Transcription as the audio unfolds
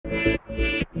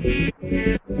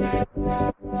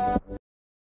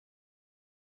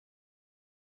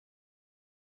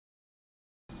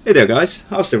Hey there guys,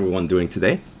 how's everyone doing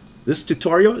today? This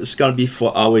tutorial is going to be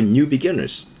for our new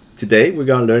beginners. Today we're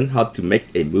going to learn how to make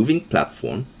a moving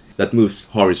platform that moves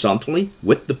horizontally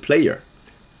with the player.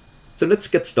 So let's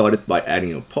get started by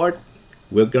adding a part.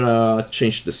 We're going to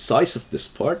change the size of this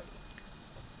part.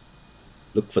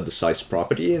 Look for the size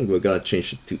property and we're going to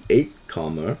change it to 8,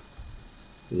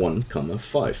 1,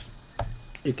 5.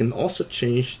 You can also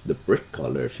change the brick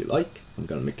color if you like. I'm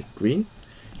going to make it green.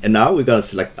 And now we're going to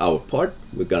select our part.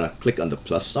 We're going to click on the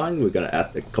plus sign. We're going to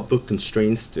add a couple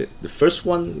constraints to it. The first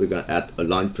one, we're going to add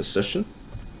align position.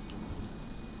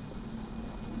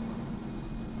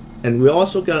 And we're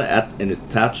also going to add an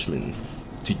attachment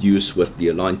to use with the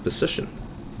align position.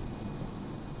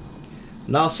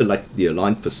 Now select the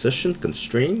align position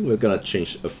constraint. We're going to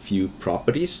change a few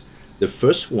properties. The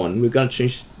first one, we're going to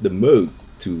change the mode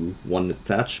to one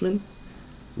attachment.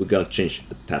 We're going to change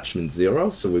attachment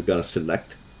 0. So we're going to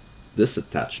select this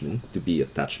attachment to be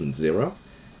attachment 0.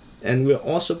 And we're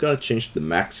also going to change the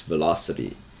max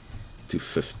velocity to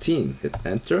 15. Hit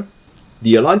enter.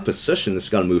 The align position is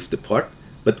going to move the part,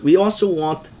 but we also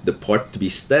want the part to be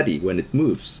steady when it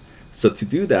moves. So to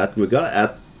do that, we're going to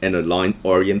add an align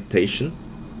orientation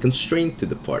constraint to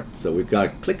the part. So we're going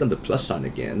to click on the plus sign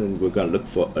again and we're going to look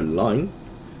for align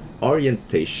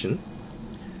orientation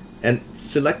and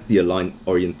select the align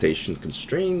orientation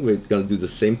constraint. We're going to do the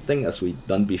same thing as we've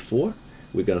done before.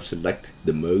 We're going to select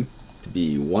the mode to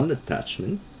be one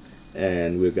attachment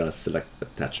and we're going to select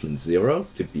attachment 0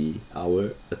 to be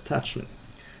our attachment.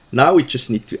 Now we just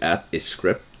need to add a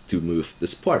script to move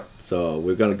this part. So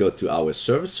we're going to go to our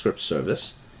script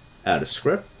service, add a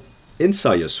script.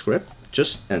 Inside your script,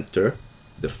 just enter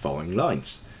the following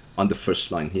lines. On the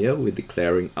first line here, we're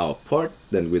declaring our part,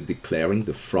 then we're declaring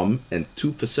the from and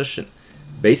to position.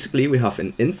 Basically, we have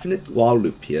an infinite while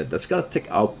loop here that's going to take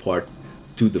our part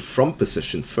to the from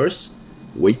position first,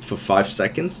 wait for 5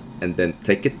 seconds, and then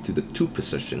take it to the to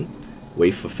position,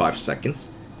 wait for 5 seconds,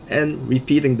 and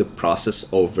repeating the process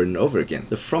over and over again.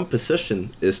 The from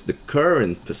position is the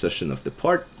current position of the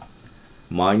part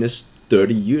minus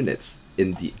 30 units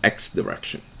in the x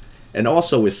direction. And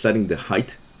also we're setting the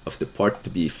height of the part to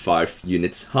be 5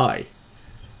 units high.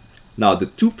 Now the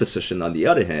to position on the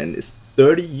other hand is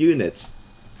 30 units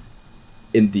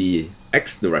in the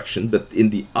x direction but in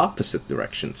the opposite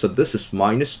direction. So this is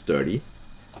minus 30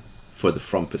 for the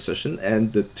from position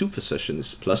and the to position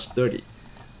is plus 30.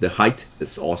 The height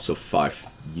is also 5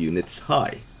 units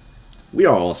high. We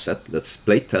are all set. Let's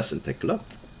play test and take a look.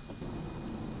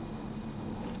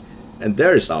 And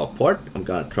there is our part. I'm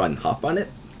gonna try and hop on it.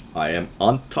 I am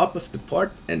on top of the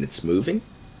part and it's moving.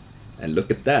 And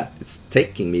look at that. It's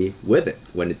taking me with it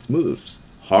when it moves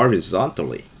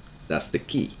horizontally. That's the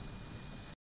key.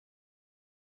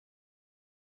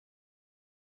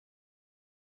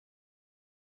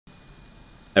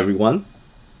 Everyone,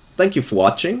 thank you for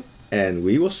watching and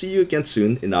we will see you again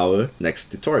soon in our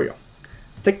next tutorial.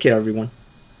 Take care everyone.